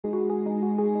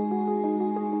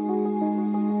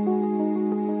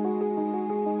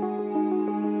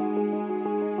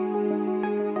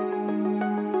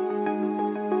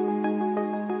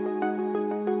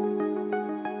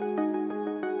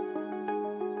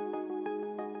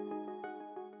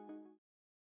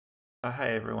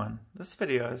Hey everyone, this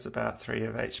video is about three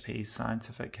of HP's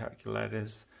scientific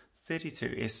calculators, the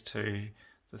 32S2,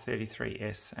 the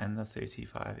 33S and the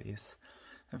 35S.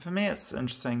 And for me it's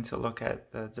interesting to look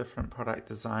at the different product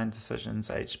design decisions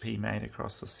HP made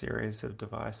across a series of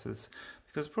devices,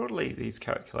 because broadly these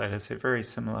calculators have very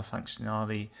similar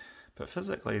functionality, but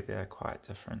physically they're quite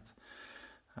different.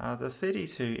 The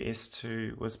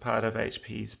 32S2 was part of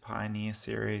HP's Pioneer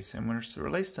series and was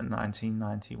released in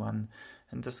 1991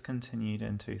 and discontinued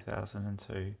in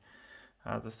 2002.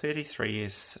 The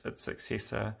 33S, its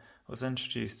successor, was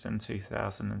introduced in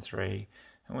 2003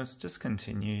 and was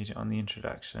discontinued on the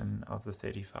introduction of the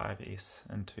 35S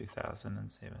in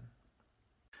 2007.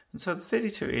 And so the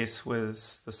 32S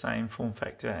was the same form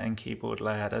factor and keyboard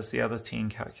layout as the other 10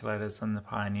 calculators in the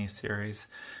Pioneer series,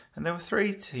 and there were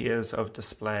three tiers of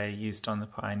display used on the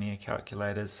Pioneer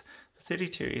calculators. The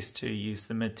 32S2 used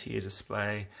the mid-tier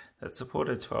display that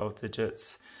supported 12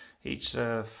 digits, each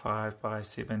a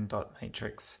 5x7 dot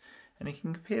matrix, and you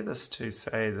can compare this to,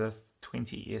 say, the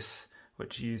 20S,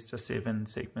 which used a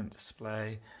 7-segment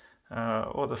display,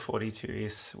 or the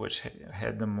 42S, which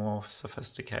had the more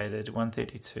sophisticated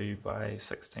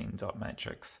 132x16 dot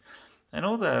matrix. And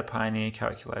all the Pioneer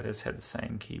calculators had the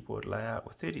same keyboard layout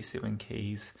with 37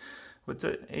 keys,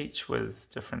 each with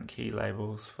different key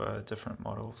labels for different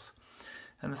models.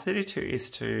 And the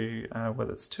 32S2, with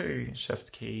its two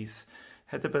shift keys,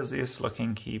 had the busiest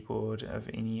looking keyboard of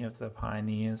any of the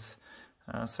Pioneers.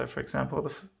 So for example,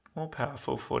 the more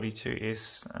powerful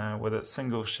 42S with its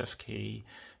single shift key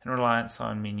and reliance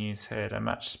on menus had a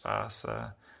much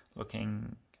sparser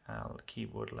looking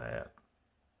keyboard layout.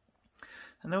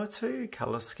 And there were two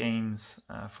colour schemes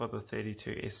for the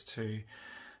 32S2.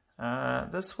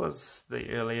 This was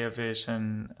the earlier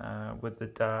version with the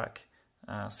dark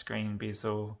screen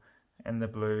bezel and the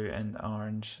blue and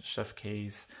orange shift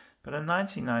keys. But in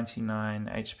 1999,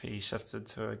 HP shifted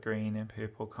to a green and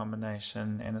purple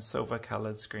combination and a silver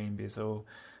coloured screen bezel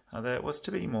that was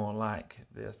to be more like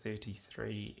the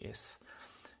 33S.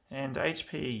 And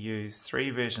HP used three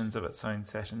versions of its own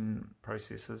Saturn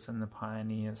processors in the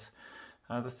Pioneers.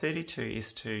 The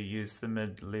 32S2 used the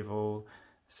mid-level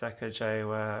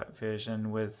Sakajawa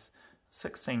version with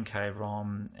 16K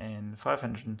ROM and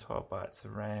 512 bytes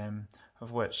of RAM,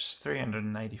 of which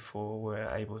 384 were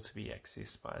able to be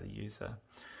accessed by the user.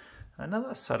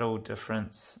 Another subtle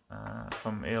difference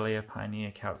from earlier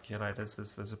Pioneer calculators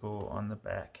is visible on the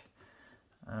back.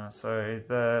 So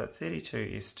the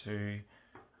 32S2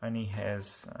 only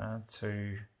has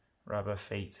two rubber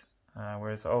feet,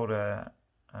 whereas older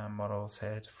models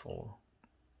had four.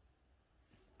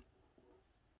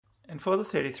 And for the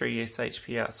 33S,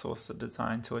 HP outsourced the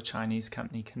design to a Chinese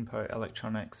company, Kinpo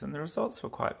Electronics, and the results were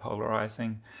quite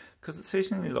polarizing because it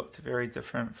certainly looked very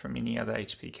different from any other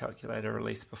HP calculator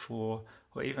released before,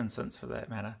 or even since for that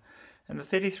matter. And the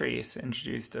 33S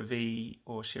introduced a V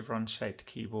or chevron-shaped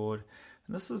keyboard,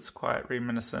 and this was quite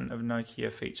reminiscent of Nokia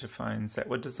feature phones that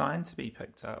were designed to be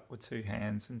picked up with two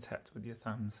hands and tapped with your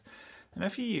thumbs. And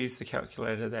if you use the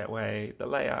calculator that way, the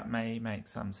layout may make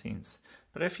some sense.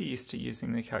 But if you're used to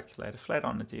using the calculator flat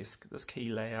on the desk, this key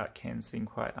layout can seem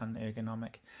quite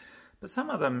unergonomic. But some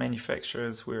other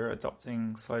manufacturers were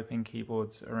adopting sloping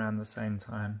keyboards around the same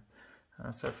time.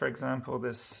 So for example,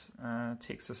 this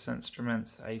Texas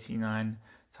Instruments 89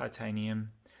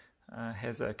 titanium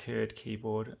has a curved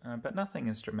keyboard, but nothing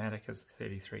as dramatic as the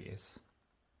 33S.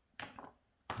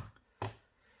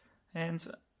 And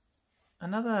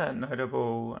another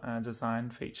notable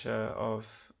design feature of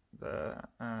the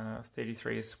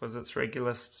 33S was its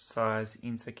regularist size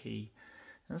enter key.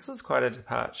 And this was quite a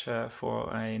departure for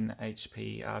an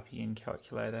HP RPN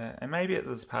calculator, and maybe it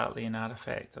was partly an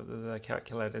artifact of the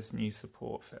calculator's new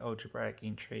support for algebraic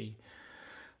entry.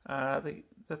 The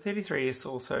 33S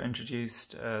also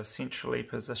introduced a centrally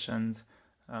positioned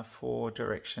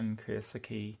 4-direction cursor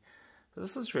key. But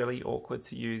this was really awkward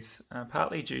to use,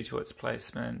 partly due to its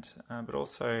placement, but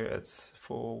also its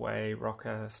 4-way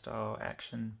rocker style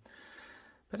action.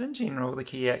 But in general, the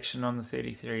key action on the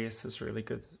 33S is really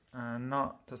good,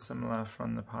 not dissimilar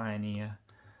from the Pioneer,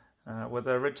 with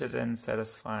a rigid and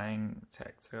satisfying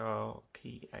tactile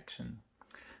key action.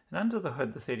 And under the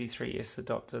hood, the 33S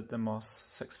adopted the MOS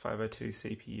 6502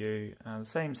 CPU, the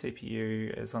same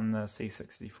CPU as on the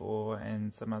C64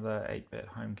 and some other 8-bit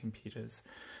home computers.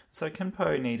 So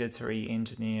Kinpo needed to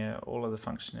re-engineer all of the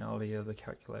functionality of the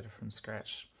calculator from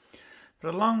scratch.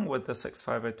 But along with the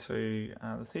 6502,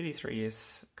 the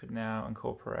 33S could now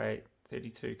incorporate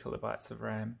 32 kilobytes of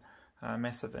RAM, a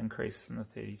massive increase from the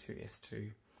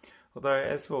 32S2. Although,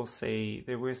 as we'll see,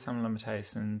 there were some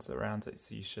limitations around its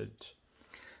usage.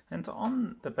 And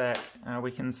on the back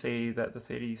we can see that the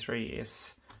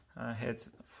 33S had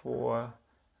 4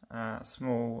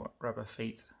 small rubber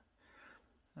feet,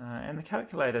 and the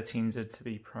calculator tended to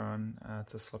be prone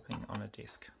to slipping on a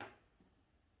desk.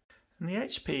 And the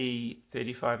HP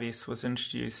 35S was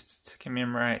introduced to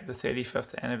commemorate the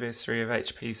 35th anniversary of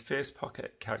HP's first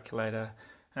pocket calculator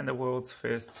and the world's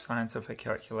first scientific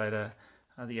calculator,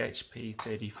 the HP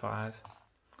 35.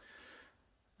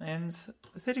 And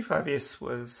the 35S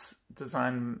was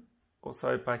designed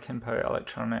also by Kinpo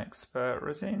Electronics, but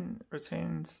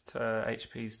returned to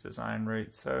HP's design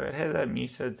roots. So it had a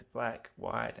muted black,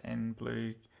 white and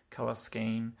blue colour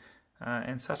scheme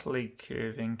and subtly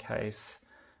curving case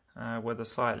with a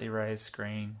slightly raised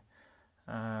screen,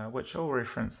 which all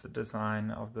reference the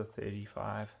design of the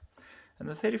 35. And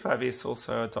the 35S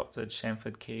also adopted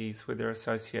chamfered keys with their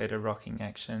associated rocking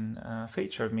action, a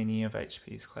feature of many of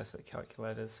HP's classic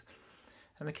calculators.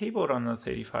 And the keyboard on the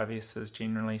 35S is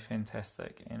generally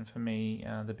fantastic, and for me,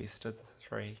 the best of the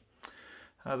three.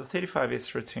 The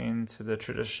 35S returned to the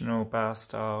traditional bar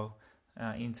style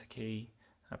enter key,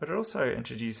 but it also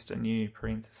introduced a new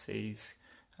parentheses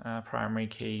primary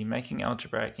key, making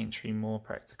algebraic entry more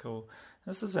practical.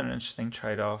 This is an interesting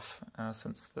trade-off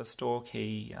since the store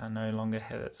key no longer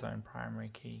had its own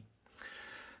primary key.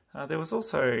 There was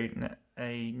also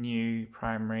a new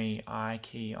primary I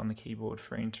key on the keyboard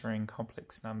for entering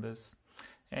complex numbers,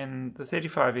 and the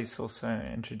 35S also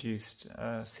introduced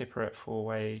separate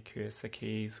 4-way cursor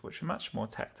keys, which are much more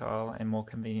tactile and more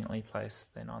conveniently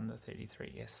placed than on the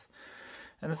 33S.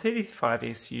 And the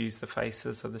 35S used the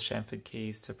faces of the chamfered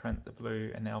keys to print the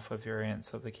blue and alpha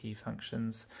variants of the key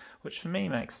functions, which for me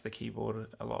makes the keyboard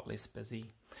a lot less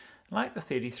busy. Like the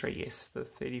 33S, the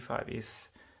 35S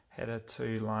had a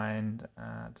 2-line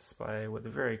display with a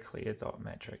very clear dot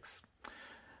matrix.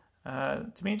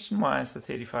 Dimension-wise, the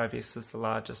 35S is the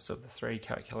largest of the 3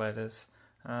 calculators,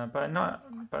 but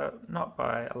not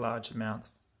by a large amount.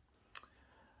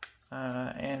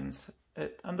 And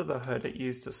under the hood, it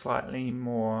used a slightly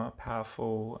more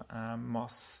powerful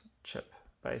MOS chip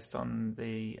based on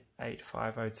the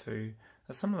 8502,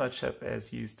 a similar chip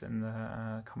as used in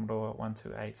the Commodore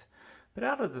 128. But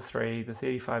out of the 3, the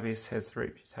 35S has the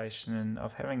reputation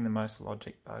of having the most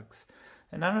logic bugs,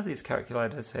 and none of these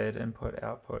calculators had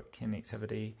input-output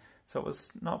connectivity, so it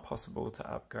was not possible to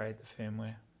upgrade the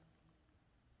firmware.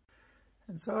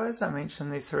 And so, as I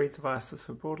mentioned, these 3 devices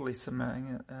were broadly similar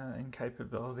in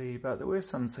capability, but there were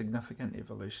some significant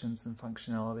evolutions in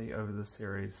functionality over the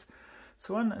series.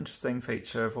 So one interesting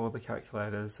feature of all the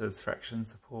calculators is fraction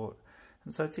support.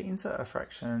 And so to enter a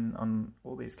fraction on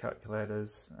all these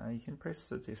calculators, you can press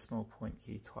the decimal point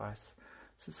key twice.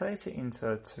 So say to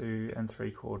enter 2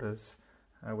 3/4,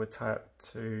 we'd type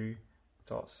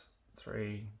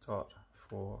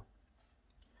 2.3.4.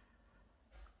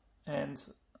 And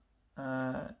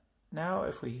now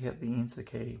if we hit the enter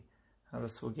key,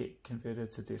 this will get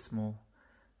converted to decimal.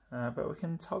 But we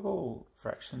can toggle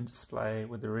fraction display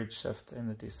with the redshift and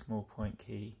the decimal point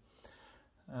key.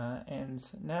 And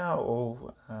now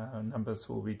all numbers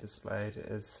will be displayed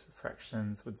as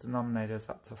fractions with denominators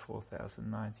up to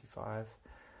 4095.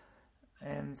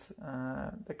 And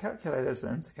the calculator is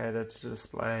an indicator to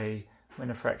display when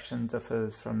a fraction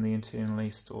differs from the internally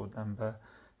stored number.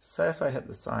 So say if I hit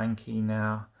the sign key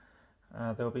now,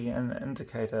 there will be an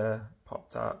indicator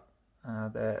popped up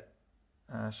that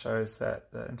shows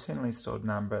that the internally stored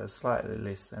number is slightly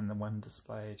less than the one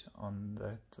displayed on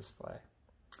the display.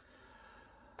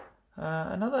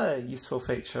 Another useful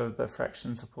feature of the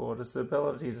fraction support is the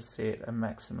ability to set a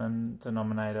maximum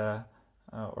denominator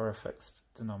or a fixed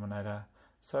denominator.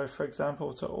 So for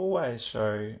example, to always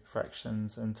show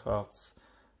fractions in twelfths,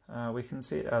 we can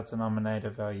set our denominator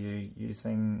value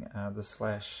using the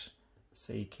 /C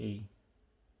key.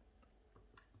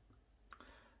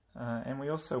 And we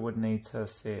also would need to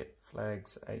set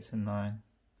flags 8 and 9.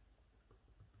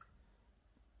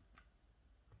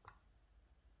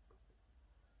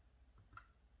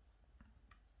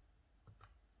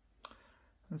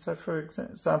 And so for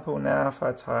example now if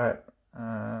I type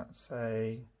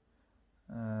say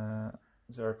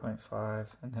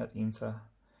 0.5 and hit enter,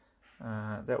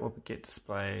 that will get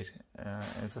displayed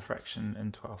as a fraction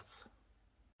in twelfths.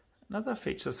 Another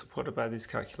feature supported by these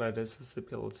calculators is the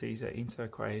ability to enter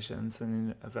equations and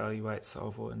then evaluate,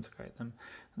 solve or integrate them.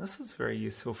 And this is a very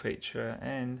useful feature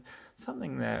and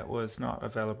something that was not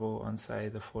available on say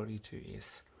the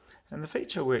 42S. And the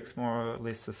feature works more or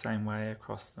less the same way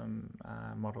across the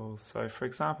models. So for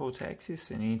example, to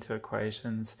access and enter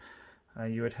equations,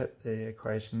 you would hit the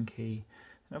equation key,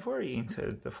 I've already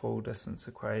entered the full distance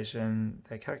equation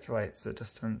that calculates the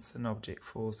distance an object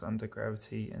falls under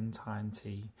gravity in time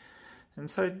t. And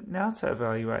so now to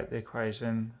evaluate the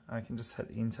equation, I can just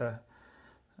hit enter,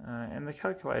 and the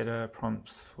calculator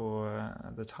prompts for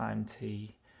the time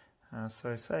t.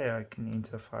 So say I can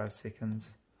enter 5 seconds,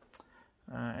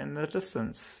 and the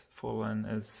distance fallen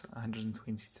is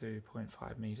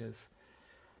 122.5 meters.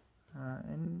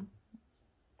 And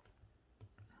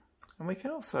we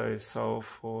can also solve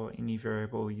for any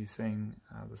variable using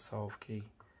the solve key.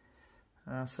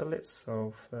 So let's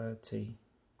solve for t.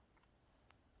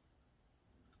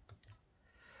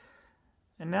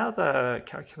 And now the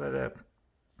calculator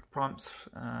prompts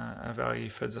a value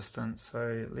for distance,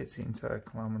 so let's enter a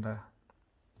kilometre.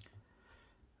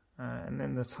 And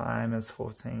then the time is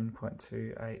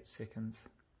 14.28 seconds.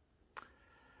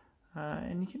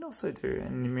 And you can also do a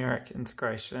numeric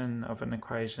integration of an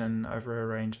equation over a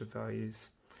range of values.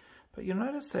 But you'll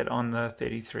notice that on the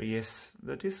 33s,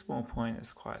 the decimal point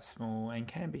is quite small and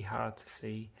can be hard to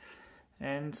see.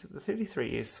 And the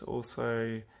 33s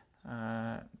also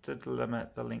did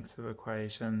limit the length of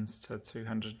equations to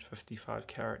 255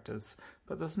 characters,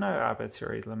 but there's no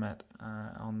arbitrary limit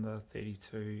on the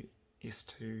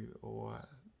 32S2 or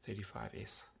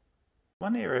 35S.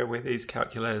 One area where these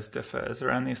calculators differ is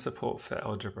around their support for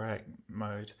algebraic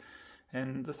mode,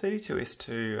 and the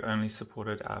 32S2 only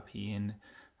supported RPN,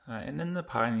 and in the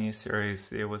Pioneer series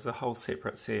there was a whole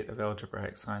separate set of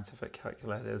algebraic scientific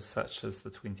calculators such as the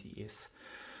 20S.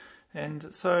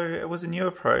 And so it was a new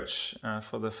approach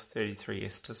for the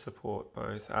 33S to support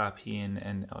both RPN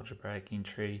and algebraic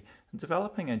entry. And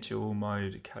developing a dual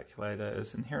mode calculator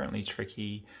is inherently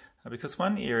tricky because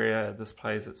one area this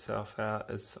plays itself out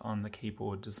is on the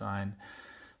keyboard design.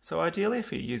 So ideally,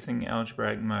 if you're using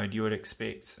algebraic mode, you would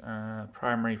expect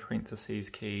primary parentheses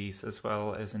keys as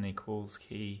well as an equals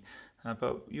key.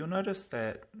 But you'll notice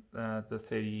that the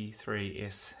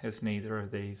 33S has neither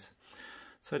of these.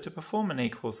 So to perform an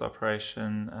equals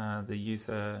operation, the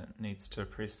user needs to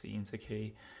press the enter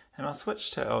key, and I'll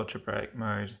switch to algebraic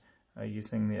mode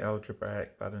using the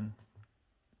algebraic button.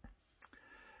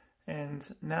 And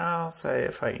now say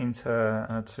if I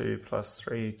enter 2 plus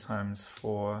 3 times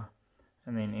 4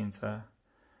 and then enter,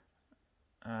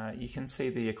 you can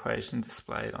see the equation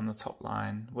displayed on the top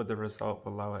line with the result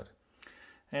below it.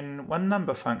 And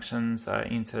one-number functions are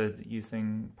entered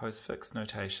using postfix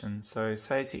notation. So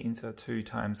say to enter 2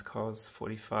 times cos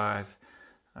 45,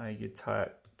 you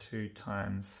type 2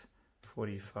 times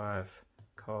 45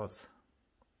 cos.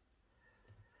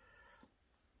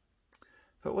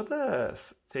 But with the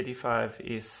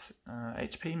 35S,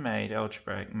 HP made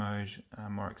algebraic mode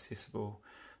more accessible.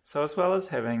 So as well as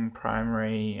having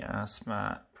primary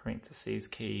smart parentheses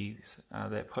keys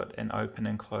that put an open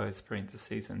and close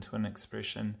parentheses into an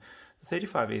expression, the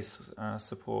 35S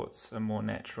supports a more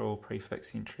natural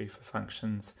prefix entry for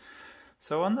functions.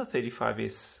 So on the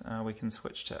 35S we can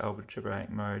switch to algebraic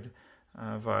mode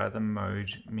via the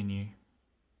mode menu.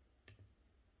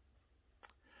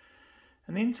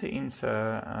 And then to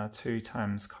enter 2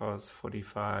 times cos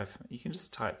 45, you can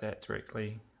just type that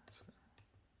directly.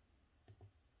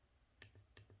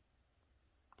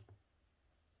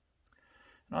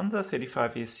 On the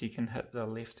 35S you can hit the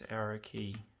left arrow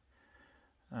key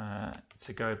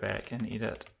to go back and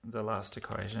edit the last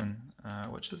equation,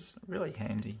 which is really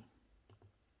handy.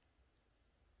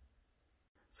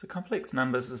 So complex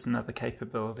numbers is another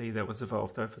capability that was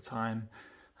evolved over time.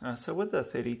 So with the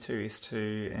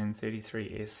 32S2 and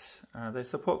 33S, they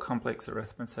support complex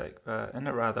arithmetic, but in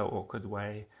a rather awkward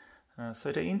way.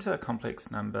 So to enter a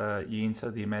complex number, you enter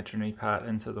the imaginary part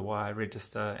into the Y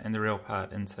register and the real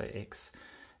part into X.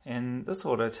 And this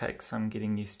order takes some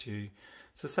getting used to.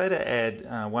 So say to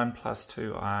add 1 plus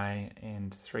 2i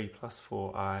and 3 plus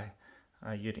 4i,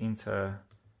 you'd enter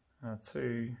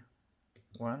 2,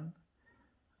 1,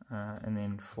 and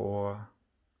then 4,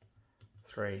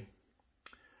 3.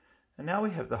 And now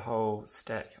we have the whole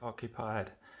stack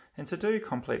occupied. And to do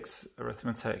complex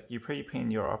arithmetic, you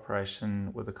prepend your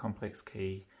operation with a complex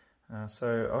key.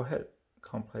 So I'll hit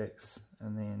complex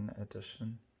and then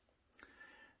addition.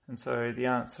 And so the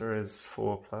answer is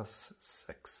 4 plus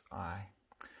 6i.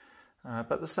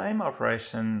 But the same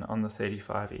operation on the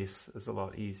 35S is a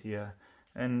lot easier.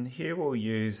 And here we'll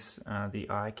use the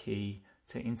I key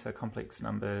to enter complex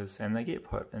numbers, and they get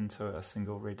put into a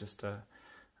single register.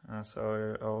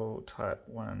 So I'll type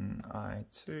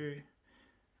 1i2,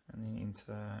 and then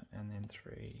enter, and then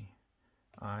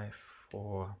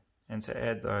 3i4. And to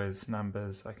add those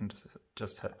numbers, I can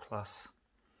just hit plus.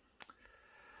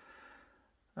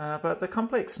 But the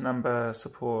complex number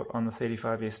support on the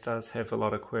 35S does have a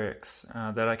lot of quirks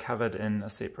that I covered in a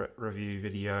separate review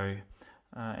video.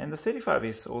 And the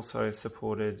 35S also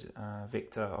supported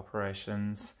vector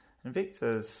operations, and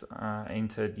vectors are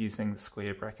entered using the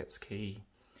square brackets key.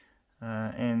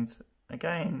 And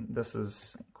again, this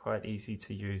is quite easy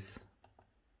to use.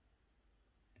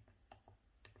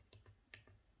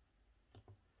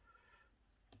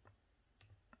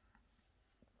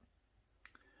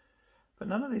 But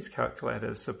none of these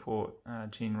calculators support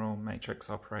general matrix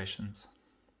operations.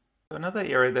 So another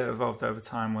area that evolved over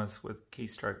time was with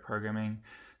keystroke programming.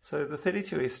 So the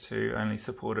 32S2 only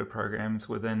supported programs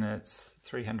within its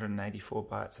 384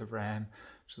 bytes of RAM,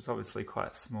 which is obviously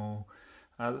quite small.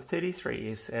 The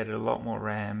 33S added a lot more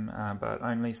RAM, but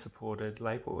only supported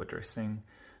label addressing.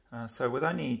 So with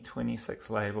only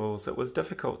 26 labels, it was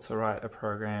difficult to write a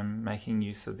program making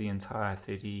use of the entire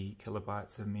 30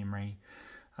 kilobytes of memory.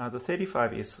 The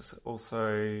 35S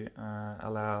also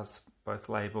allows both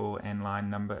label and line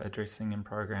number addressing in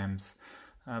programs,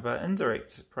 but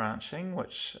indirect branching,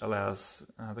 which allows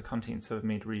the contents of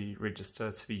memory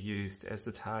register to be used as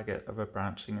the target of a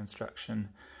branching instruction,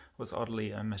 was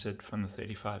oddly omitted from the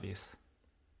 35S.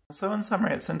 So in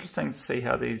summary, it's interesting to see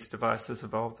how these devices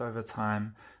evolved over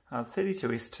time. The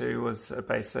 32S2 was a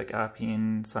basic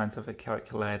RPN scientific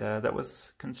calculator that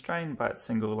was constrained by its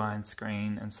single line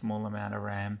screen and small amount of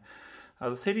RAM.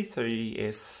 The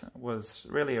 33S was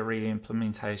really a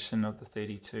re-implementation of the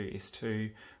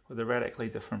 32S2 with a radically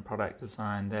different product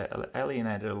design that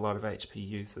alienated a lot of HP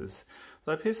users.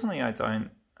 Though personally I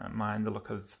don't mind the look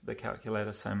of the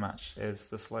calculator so much as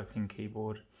the sloping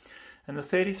keyboard. And the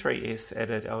 33S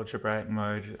added Algebraic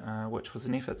Mode, which was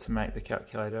an effort to make the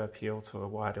calculator appeal to a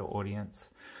wider audience.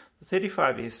 The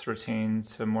 35S returned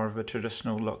to more of a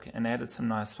traditional look and added some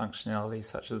nice functionality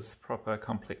such as proper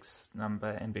complex number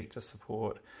and vector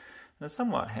support, and is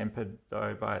somewhat hampered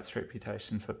though by its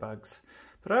reputation for bugs.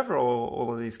 But overall,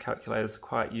 all of these calculators are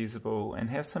quite usable and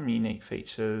have some unique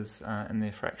features in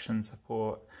their fraction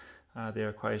support, their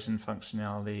equation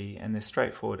functionality, and their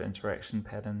straightforward interaction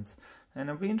patterns. And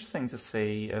it'll be interesting to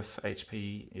see if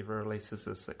HP ever releases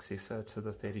a successor to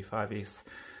the 35S.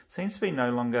 Seems to be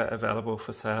no longer available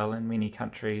for sale in many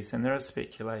countries, and there is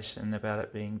speculation about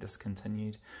it being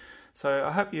discontinued. So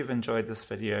I hope you've enjoyed this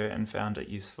video and found it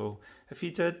useful. If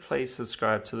you did, please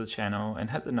subscribe to the channel and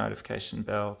hit the notification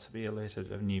bell to be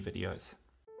alerted of new videos.